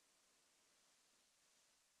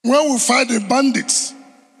 When we fight the bandits,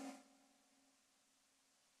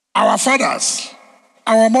 our fathers,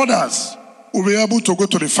 our mothers will be able to go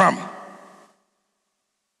to the farm.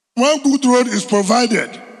 When good road is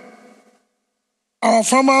provided, our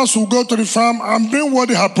farmers will go to the farm and bring what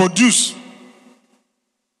they have produced.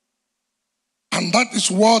 And that is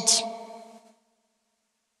what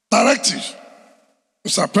directive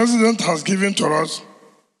Mr. President has given to us,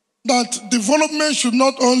 that development should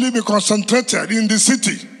not only be concentrated in the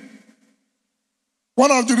city.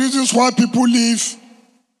 One of the reasons why people leave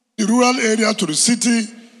the rural area to the city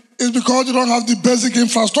is because they don't have the basic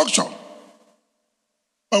infrastructure.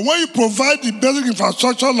 But when you provide the basic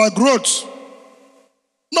infrastructure like roads,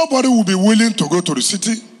 nobody will be willing to go to the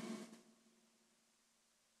city.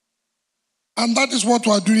 And that is what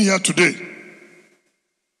we are doing here today.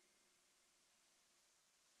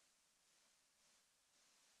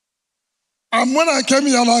 And when I came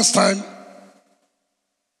here last time,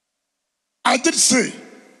 I did say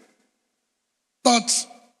that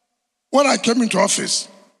when I came into office,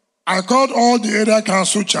 I called all the area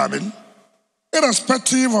council chairmen,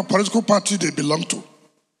 irrespective of political party they belong to,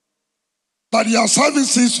 that their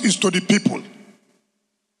services is to the people.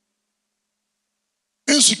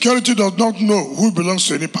 Insecurity does not know who belongs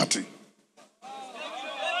to any party.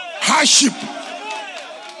 Hardship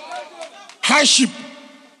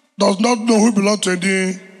does not know who belongs to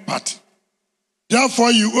any party.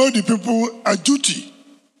 Therefore, you owe the people a duty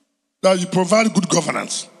that you provide good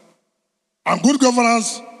governance. And good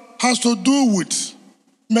governance has to do with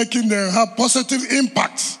making them have positive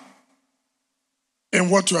impact in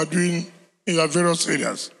what you are doing in your various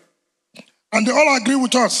areas. And they all agree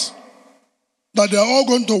with us that they are all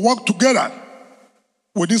going to work together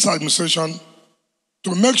with this administration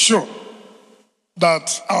to make sure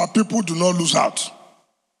that our people do not lose out.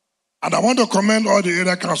 And I want to commend all the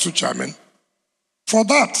area council chairmen for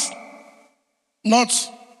that, not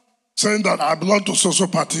saying that I belong to social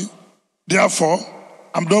party, therefore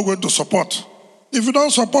I'm not going to support. If you don't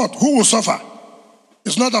support, who will suffer?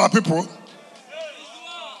 It's not our people.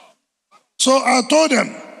 So I told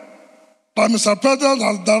them that Mr. President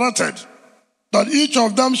has directed that each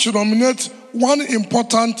of them should nominate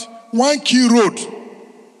one key road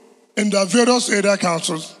in their various area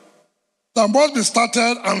councils that must be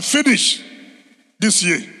started and finished this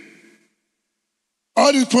year.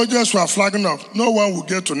 All these projects were flagging up. No one will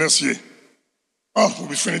get to next year. Oh, we'll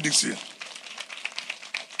be finished this year.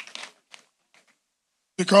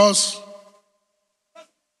 Because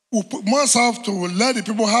we must have to let the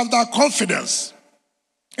people have that confidence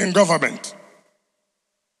in government.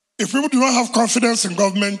 If people do not have confidence in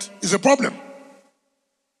government, it's a problem.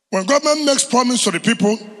 When government makes promise to the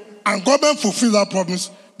people and government fulfills that promise,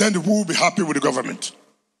 then the people will be happy with the government.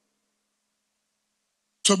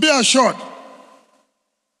 So be assured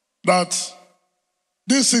that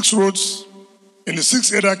these 6 roads in the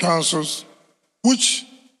 6 area councils, which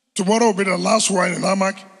tomorrow will be the last one in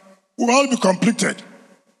Amak, will all be completed.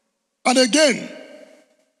 And again,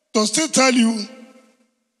 to still tell you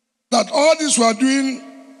that all this we are doing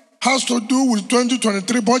has to do with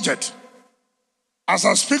 2023 budget. As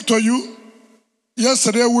I speak to you,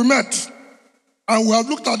 yesterday we met and we have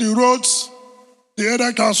looked at the roads, the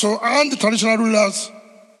area council and the traditional rulers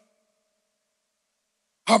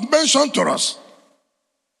have mentioned to us.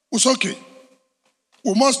 It's okay.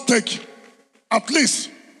 We must take at least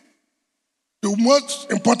the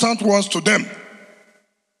most important ones to them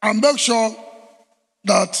and make sure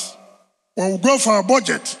that when we go for our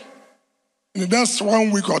budget, in the next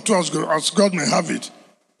 1 week or 2, as God may have it,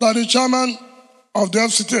 that the chairman of the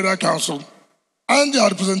FCT area council and their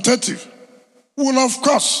representative will, of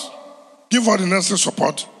course, give us the necessary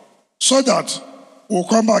support so that we'll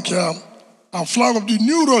come back here and flag up the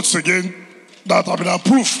new roads again that have been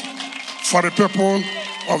approved for the people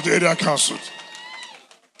of the area councils.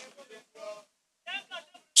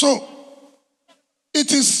 So,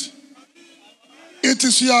 it is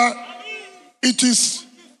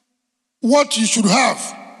what you should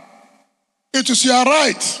have. It is your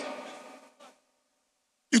right.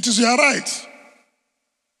 It is your right.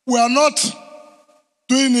 We are not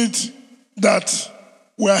doing it that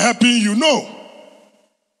we are helping you. No.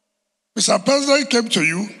 Mr. President came to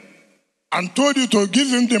you and told you to give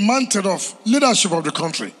him the mandate of leadership of the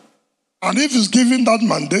country. And if he's given that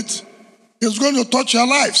mandate, he's going to touch your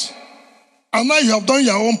lives. And now you have done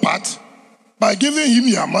your own part by giving him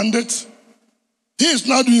your mandate. He is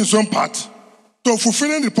now doing his own part to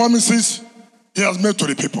fulfilling the promises he has made to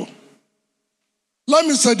the people. Let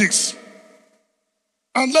me say this.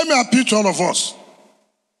 And let me appeal to all of us.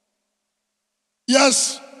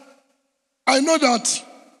 Yes, I know that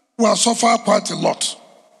we have suffered quite a lot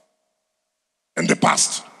in the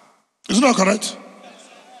past. Is it not correct?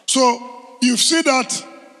 So you see that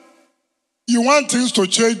you want things to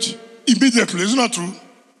change immediately. Is it not true?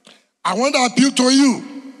 I want to appeal to you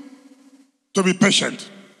to be patient.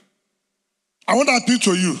 I want to appeal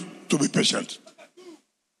to you to be patient.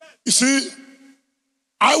 You see,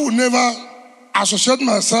 I will never associate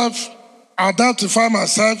myself, identify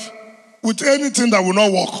myself with anything that will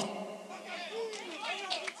not work.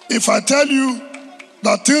 If I tell you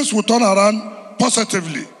that things will turn around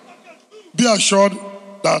positively, be assured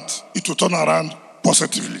that it will turn around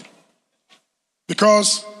positively.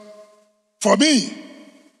 Because for me,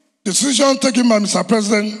 the decision taken by Mr.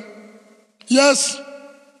 President, yes,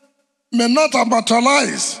 may not have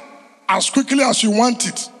materialized as quickly as you want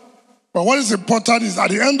it. But what is important is at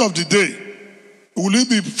the end of the day, will it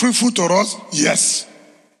be fruitful to us? Yes.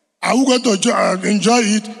 Are we going to enjoy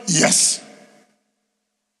it? Yes.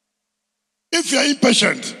 If you are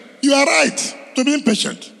impatient, you are right to be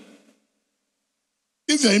impatient.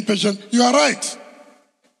 If you are impatient, you are right.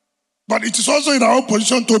 But it is also in our own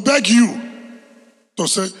position to beg you to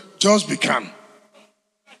say, just be calm.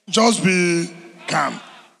 Just be calm.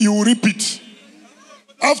 You will repeat.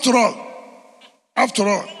 After all,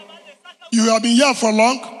 you have been here for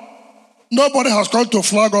long. Nobody has come to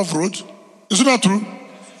flag off road. Is it not true?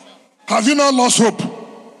 Have you not lost hope?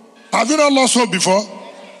 Have you not lost hope before?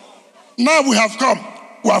 Now we have come.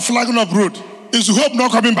 We are flagging up road. Is hope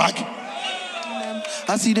not coming back?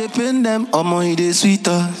 As he depend them, omo he dey sweet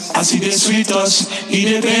us. As he dey sweet us, he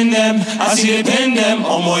depend them. As he depend them,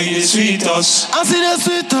 omo he dey sweet us. As he dey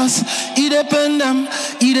sweet us, he depend them,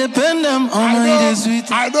 omo he dey sweet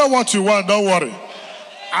us. I know what you want, don't worry.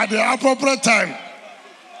 At the appropriate time,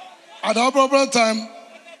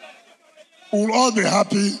 we'll all be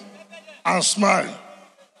happy and smile.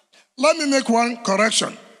 Let me make one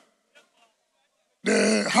correction.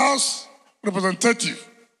 The House representative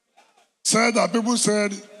said that people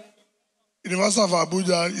said University of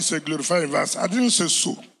Abuja is a glorified university. I didn't say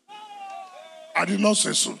so. I did not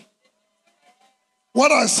say so.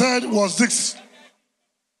 What I said was this.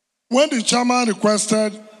 When the chairman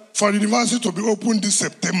requested for the university to be opened this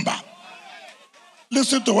September,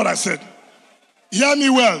 listen to what I said. Hear me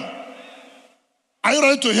well. Are you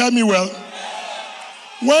ready to hear me well?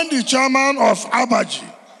 When the chairman of Abaji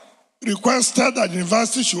requested that the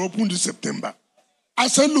university should open this September, I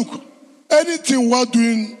said, look, anything we're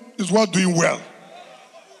doing is worth doing well.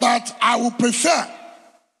 But I would prefer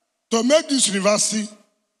to make this university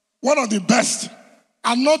one of the best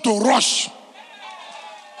and not to rush.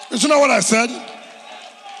 Isn't that what I said?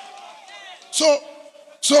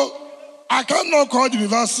 So I cannot call the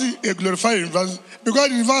university a glorified university because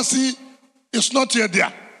the university is not yet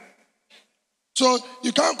there. So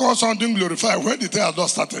you can't call something glorified when the thing has not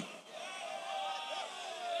started.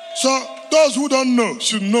 So those who don't know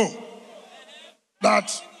should know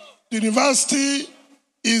that the university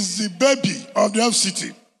is the baby of the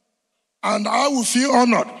FCT. And I will feel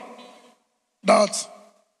honored that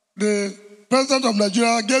the President of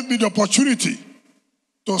Nigeria gave me the opportunity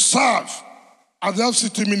to serve as the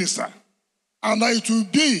FCT minister. And it will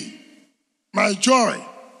be my joy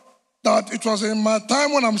that it was in my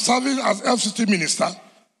time when I'm serving as FCT minister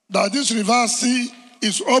that this university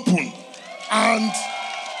is open and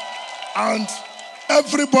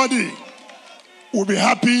everybody will be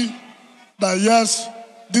happy that yes,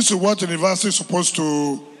 this is what the university is supposed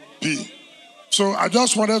to be. So I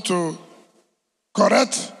just wanted to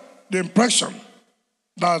correct the impression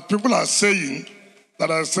that people are saying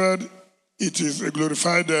that I said it is a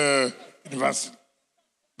glorified university.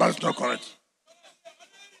 That's not correct.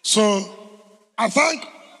 So I thank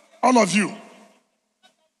all of you.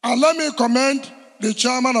 And let me commend the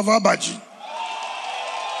chairman of Abaji.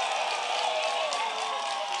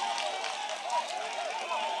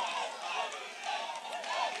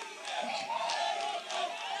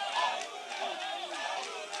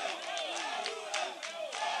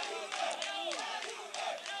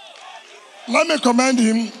 Let me commend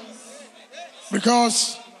him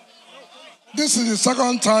because this is the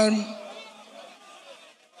second time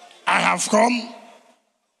I have come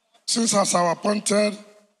since as our appointed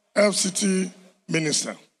FCT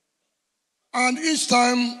minister. And each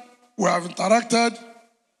time we have interacted,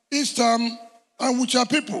 each time I'm with your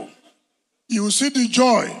people, you will see the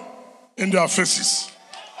joy in their faces.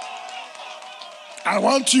 I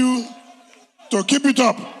want you to keep it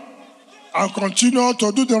up and continue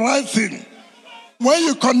to do the right thing. When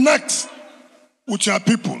you connect with your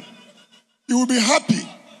people, you will be happy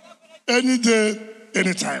any day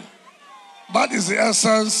anytime. That is the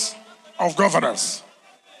essence of governance.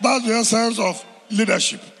 That's the essence of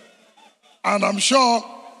leadership. And I'm sure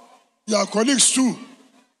your colleagues too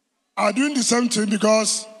are doing the same thing,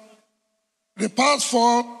 because the past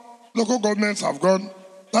 4 local governments have gone.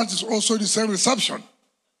 That is also the same reception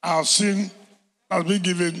I have seen has been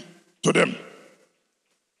given to them.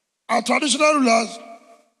 Our traditional rulers,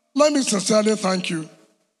 let me sincerely thank you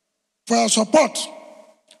for your support,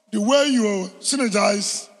 the way you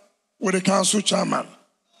synergize with the council chairman.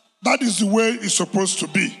 That is the way it's supposed to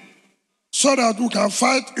be, so that we can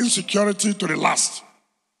fight insecurity to the last.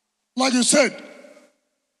 Like you said,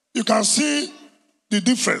 you can see the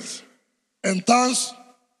difference in terms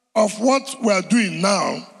of what we are doing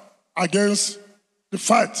now against the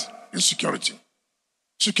fight insecurity.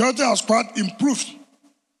 Security has quite improved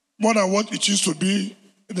more than what it used to be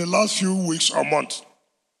in the last few weeks or months.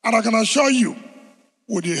 And I can assure you,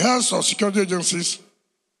 with the help of security agencies,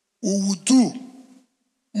 we will do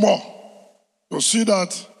more to see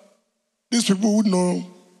that these people would know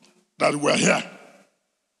that we are here.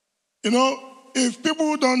 You know, if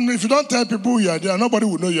you don't tell people you are there, nobody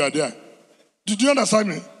will know you are there. Did you understand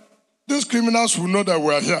me? These criminals will know that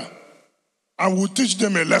we are here, and we'll teach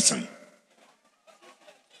them a lesson.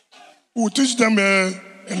 We'll teach them a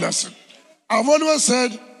lesson. I've always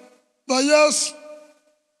said that yes,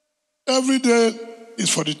 every day is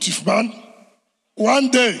for the chief man, one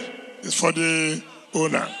day is for the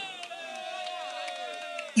owner.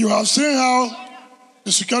 You have seen how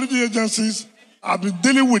the security agencies have been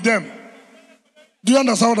dealing with them. Do you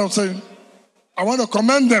understand what I'm saying? I want to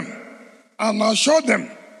commend them and assure them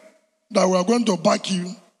that we are going to back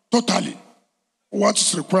you totally, what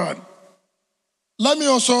is required. Let me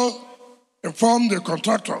also inform the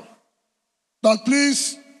contractor that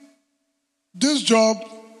please, this job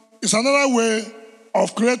is another way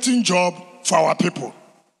of creating job for our people.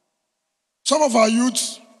 Some of our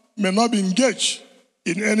youths may not be engaged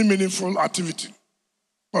in any meaningful activity.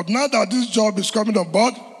 But now that this job is coming on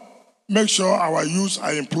board, make sure our youths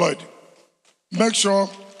are employed. Make sure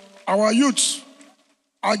our youths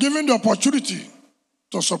are given the opportunity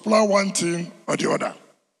to supply one thing or the other.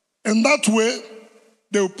 In that way,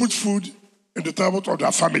 they will put food in the table of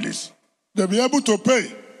their families. They'll be able to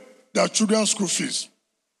pay their children's school fees.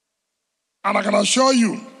 And I can assure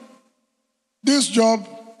you, this job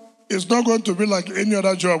is not going to be like any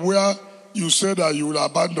other job where you say that you will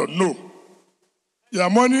abandon. No. Your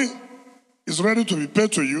money is ready to be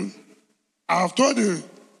paid to you. I have told the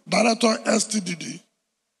director STDD,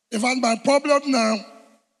 in fact, my problem now,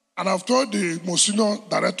 and I've told the Monsignor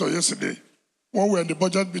director yesterday when we were in the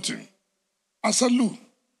budget meeting, I said, look,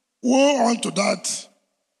 woe unto that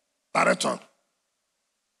director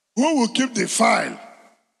who will keep the file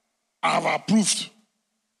I have approved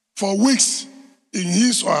for weeks in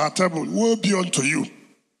his or her table. Woe be unto you.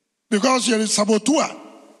 Because you're a saboteur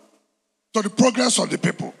to the progress of the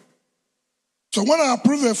people. So when I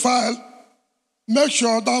approve a file, make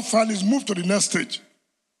sure that file is moved to the next stage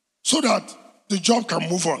so that the job can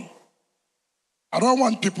move on. I don't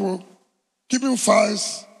want people keeping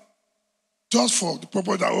files just for the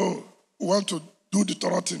purpose that, oh, we want to do the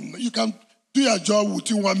thorough thing. You can do your job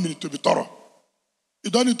within 1 minute to be thorough. You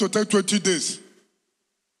don't need to take 20 days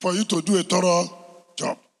for you to do a thorough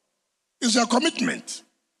job. It's your commitment.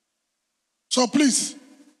 So please,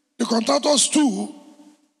 the contractors too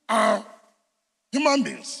are human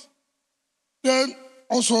beings. They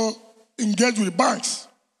also engage with banks.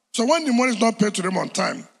 So when the money is not paid to them on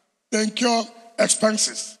time, they incur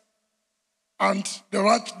expenses. And they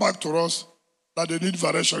write back to us that they need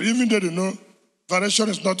variation, even though they know variation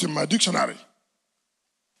is not in my dictionary.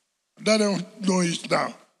 They don't know it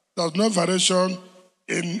now. There's no variation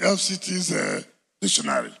in FCT's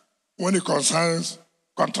dictionary when it concerns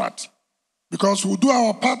contract. Because we'll do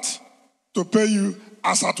our part to pay you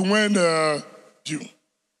as at when due.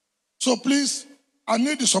 So please, I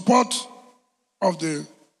need the support of the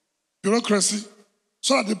bureaucracy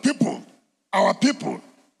so that the people, our people,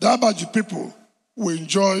 the Abaji people, will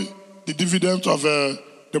enjoy the dividends of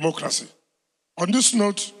democracy. On this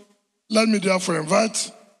note, let me therefore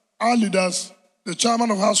invite our leaders, the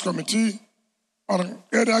chairman of House Committee on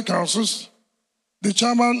Area Councils, the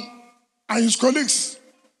chairman and his colleagues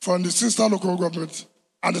from the sister local government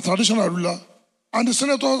and the traditional ruler, and the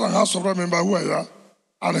senators and House of Rep members who are here,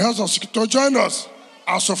 and the House of Secretary to join us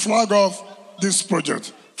as a flag of this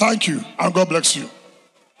project. Thank you, and God bless you.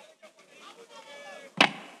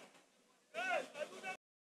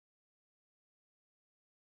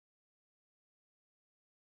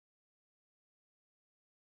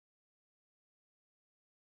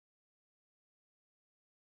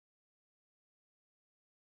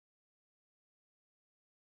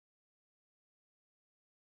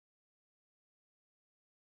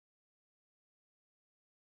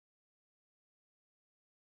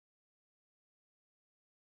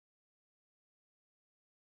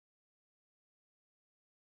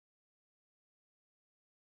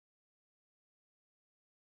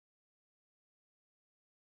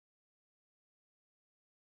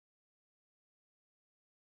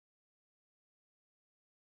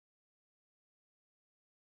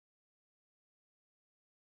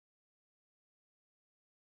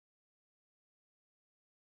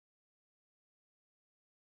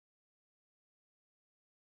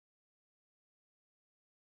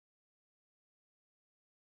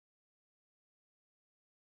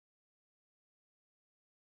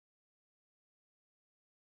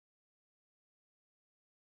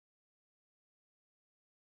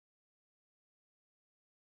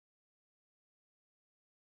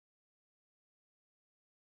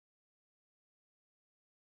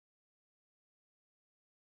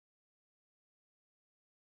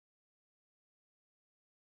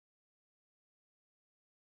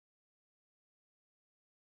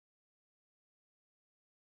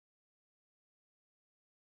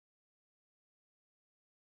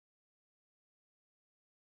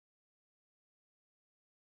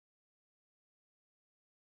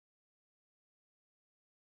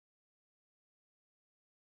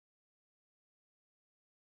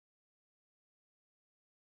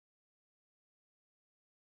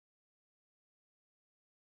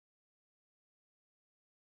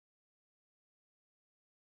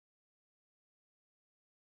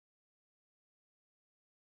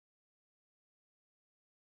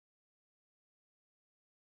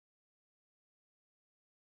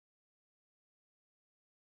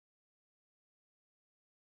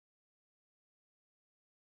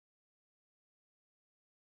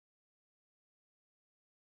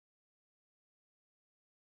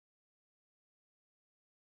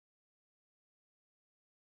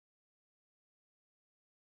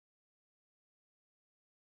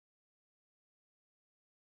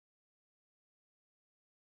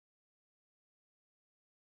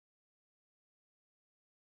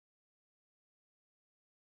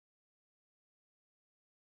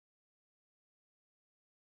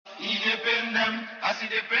 He depend them, as he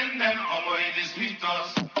depend them, omo he dey sweet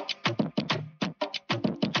us.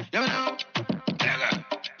 You know,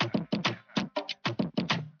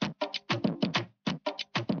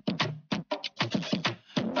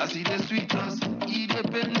 as he dey sweet us, he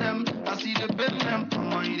depend them, as he depend them,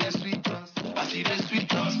 omo he dey sweet us. As he dey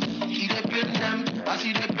sweet us, he depend them, as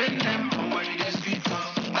he depend them, omo he dey sweet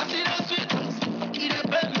us. As he dey sweet us, he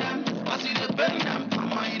depend them, as he depend them,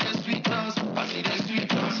 omo he dey sweet us. As he dey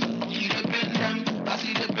sweet us, he depend them, as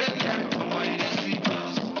he depend them, omo he dey sweet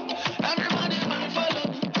us. Everybody man follow.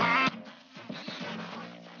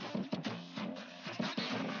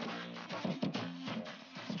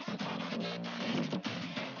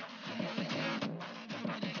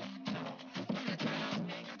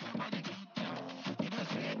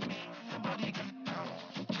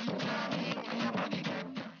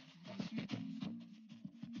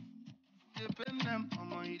 Depend them,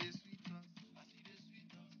 omo he dey sweet us. As he dey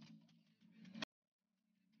sweet us.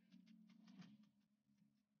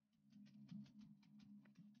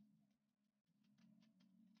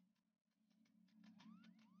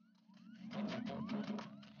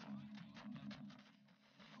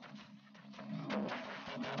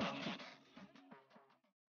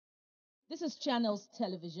 This is Channels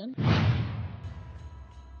Television.